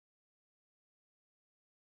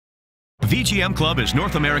VGM Club is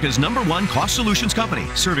North America's #1 cost solutions company,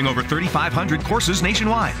 serving over 3,500 courses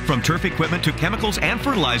nationwide. From turf equipment to chemicals and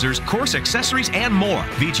fertilizers, course accessories, and more,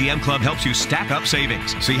 VGM Club helps you stack up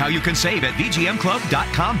savings. See how you can save at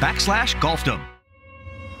vgmclub.com/golfdom.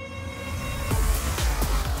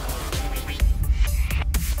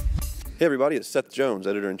 Hey everybody, it's Seth Jones,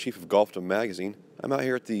 Editor-in-Chief of Golfdom magazine. I'm out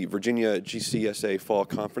here at the Virginia GCSA Fall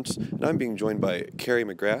Conference, and I'm being joined by Kerry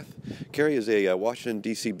McGrath. Kerry is a Washington,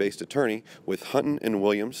 D.C.-based attorney with Hunton and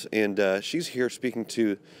Williams, and she's here speaking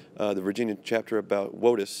to the Virginia chapter about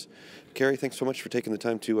WOTUS. Kerry, thanks so much for taking the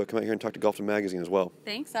time to come out here and talk to Golfdom magazine as well.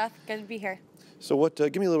 Thanks, Seth. Good to be here. So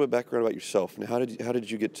give me a little bit of background about yourself. Now, how did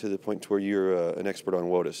you get to the point to where you're an expert on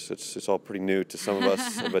WOTUS? It's all pretty new to some of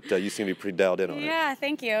us, but you seem to be pretty dialed in on it. Yeah,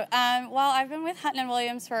 thank you. Well, I've been with Hunton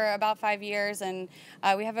Williams for about 5 years, and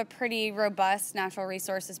we have a pretty robust natural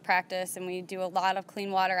resources practice, and we do a lot of Clean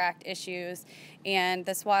Water Act issues. And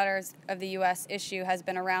this Waters of the U.S. issue has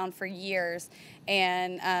been around for years,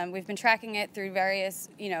 and we've been tracking it through various,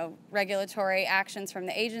 regulatory actions from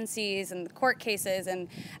the agencies and the court cases, and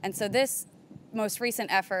so this most recent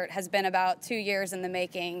effort has been about 2 years in the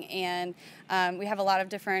making, and we have a lot of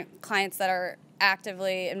different clients that are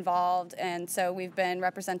actively involved, and so we've been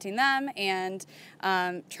representing them and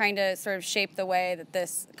trying to sort of shape the way that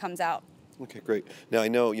this comes out. Okay, great. Now I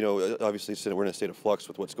know, obviously we're in a state of flux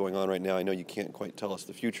with what's going on right now. I know you can't quite tell us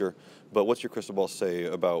the future, but what's your crystal ball say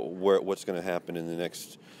about what's going to happen in the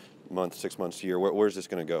next month, 6 months, year? Where's this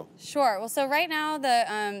going to go? Sure. Well, so right now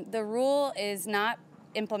the rule is not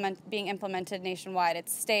being implemented nationwide.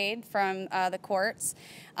 It's stayed from the courts,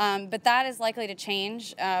 but that is likely to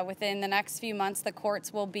change within the next few months. The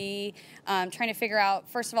courts will be trying to figure out,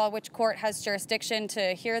 first of all, which court has jurisdiction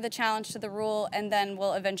to hear the challenge to the rule, and then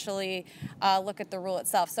we'll eventually look at the rule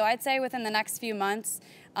itself. So I'd say within the next few months,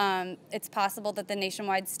 it's possible that the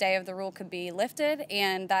nationwide stay of the rule could be lifted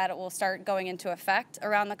and that it will start going into effect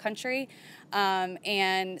around the country.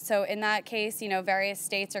 And so in that case, various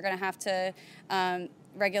states are going to have to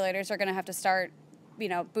regulators are going to have to start,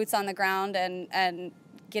 boots on the ground and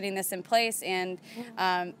getting this in place. And,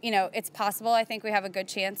 it's possible. I think we have a good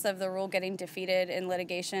chance of the rule getting defeated in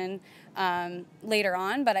litigation later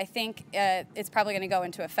on, but I think it's probably going to go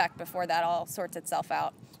into effect before that all sorts itself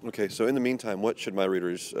out. Okay, so in the meantime, what should my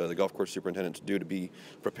readers, the golf course superintendents, do to be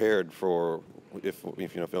prepared for if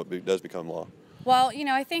it does become law? Well,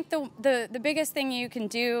 I think the biggest thing you can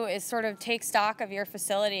do is sort of take stock of your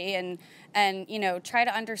facility and try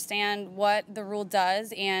to understand what the rule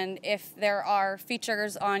does, and if there are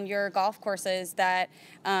features on your golf courses that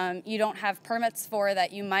you don't have permits for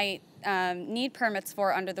that you might need permits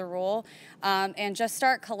for under the rule, and just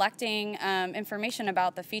start collecting information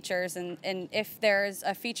about the features, and if there's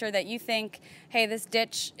a feature that you think, hey, this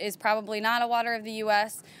ditch is probably not a water of the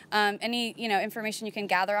U.S., any information you can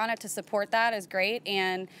gather on it to support that is great.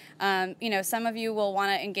 And some of you will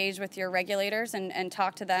want to engage with your regulators and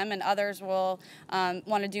talk to them, and others will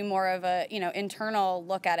want to do more of a internal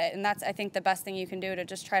look at it. And that's, I think, the best thing you can do, to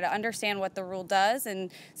just try to understand what the rule does and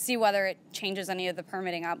see whether it changes any of the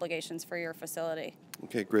permitting obligations for your facility.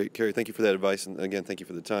 Okay, great. Kerry, thank you for that advice, and again, thank you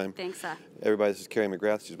for the time. Thanks, Seth. Everybody, this is Kerry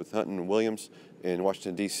McGrath. She's with Hunton Williams in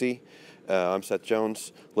Washington, D.C. I'm Seth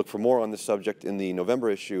Jones. Look for more on this subject in the November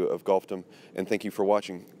issue of Golfdom, and thank you for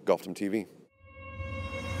watching Golfdom TV.